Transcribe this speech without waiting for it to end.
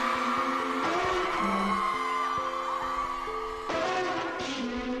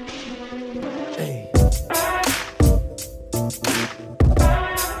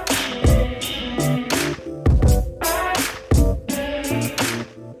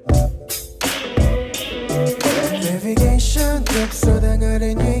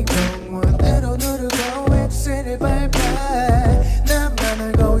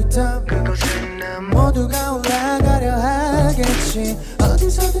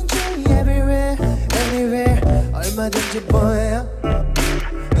어디서든지 everywhere anywhere 얼마든지 보여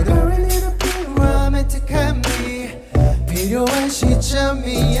But I really need to be romantic함이 필요한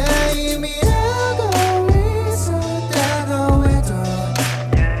시점이야 이미 하고 있었다고 해도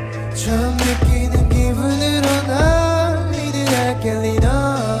처음 느끼는 기분으로 널 리드할게 lean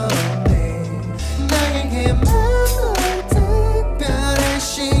on me 나에게만 특별한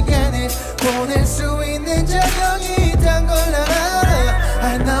시간을 보낼 수 있는 자격이 있단 걸 알아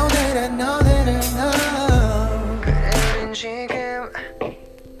I know that I know that I know 그래는 지금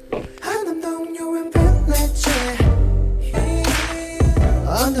한남 동요엔 빌리지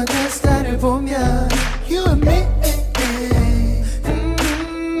언덕의 스타를 보면 You and me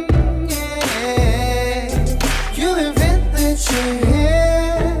yeah. You and vintage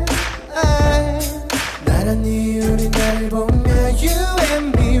나란히 우리 나를 보면 You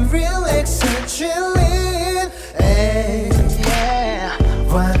and me relax and chillin' yeah.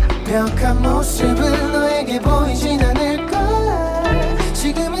 완벽한 모습은 너에게 보이진 않을걸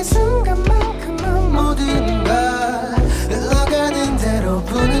지금 이 순간만큼은 모든 걸 흘러가는 대로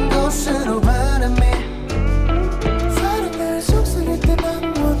부는 곳으로 바람이 날 속삭일 때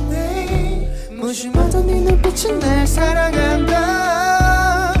난 원해 무심하던 네 눈빛은 날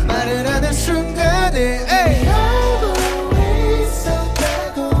사랑한다 말을 하는 순간에 알고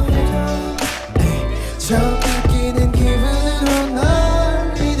있었다고 해도 네 처음 느끼는 기분으로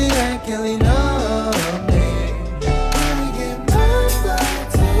널 리드할게 lean on me 나에게만 더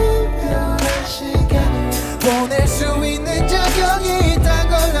특별한 시간을 보낼 수 있는 자격이 있단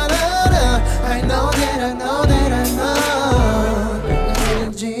걸 알아 I know that I know that I know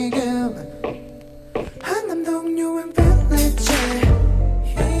그래는 지금 한남동 유엔 빌리지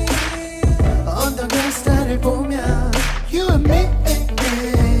언덕의 스타를 보면 You and me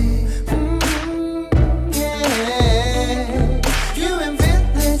yeah. You and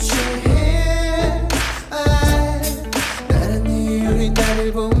village 나란히 우리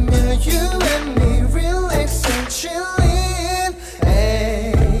나를 보면 You and me relax and chillin'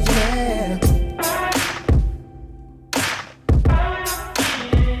 yeah.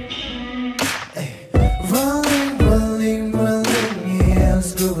 Rolling rolling rolling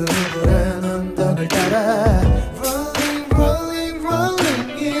hills 부글부글한 언덕을 따라 Rolling rolling rolling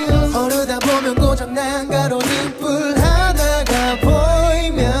hills 오르다 보면 고장난 가로등 불 하나가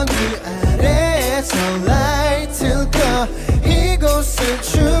보이면 그 아래에서 라이트를 꺼 이곳은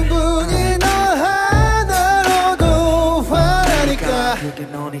충분히 너 하나로도 환하니까 그게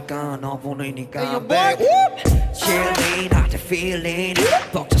너니까 너 보내니까 Chilling, I feeling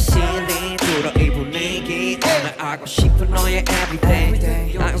벅차 ceiling 불어 이 분위기 오늘 알고 싶은 너의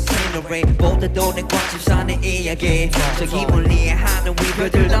everything I'm scenery 보다도 내 관심사 내 이야기 저기 멀리 하는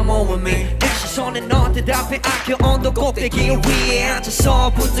위별들 다 모으면 내 시선에 너 대답해 아껴 언덕 꼭대기 위에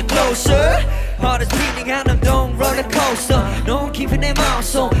앉아서 put it closer Heart is beating 한남동 롤러코스터 넌 깊이 내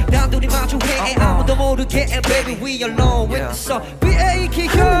마음속 단둘이 마주해 아무도 모르게 And baby we alone with the sun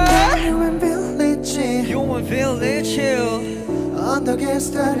B.A.K.K. You and village You and village hill 언덕의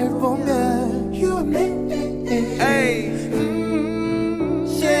스타를 보면 You and me Hey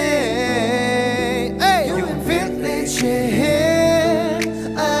yeah. You and village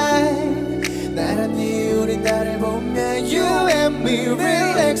나란히 우리 나를 보면 You and me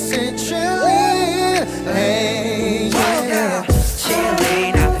relax and chillin' hey yeah.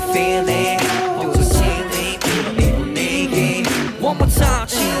 Chilling, I be feeling 벅차 chilling 불어 이 분위기 One more time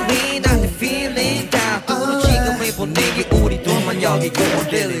chilling, I be feeling 다 부러 지금 이 분위기 우리 둘만 여기 You and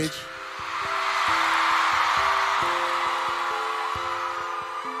village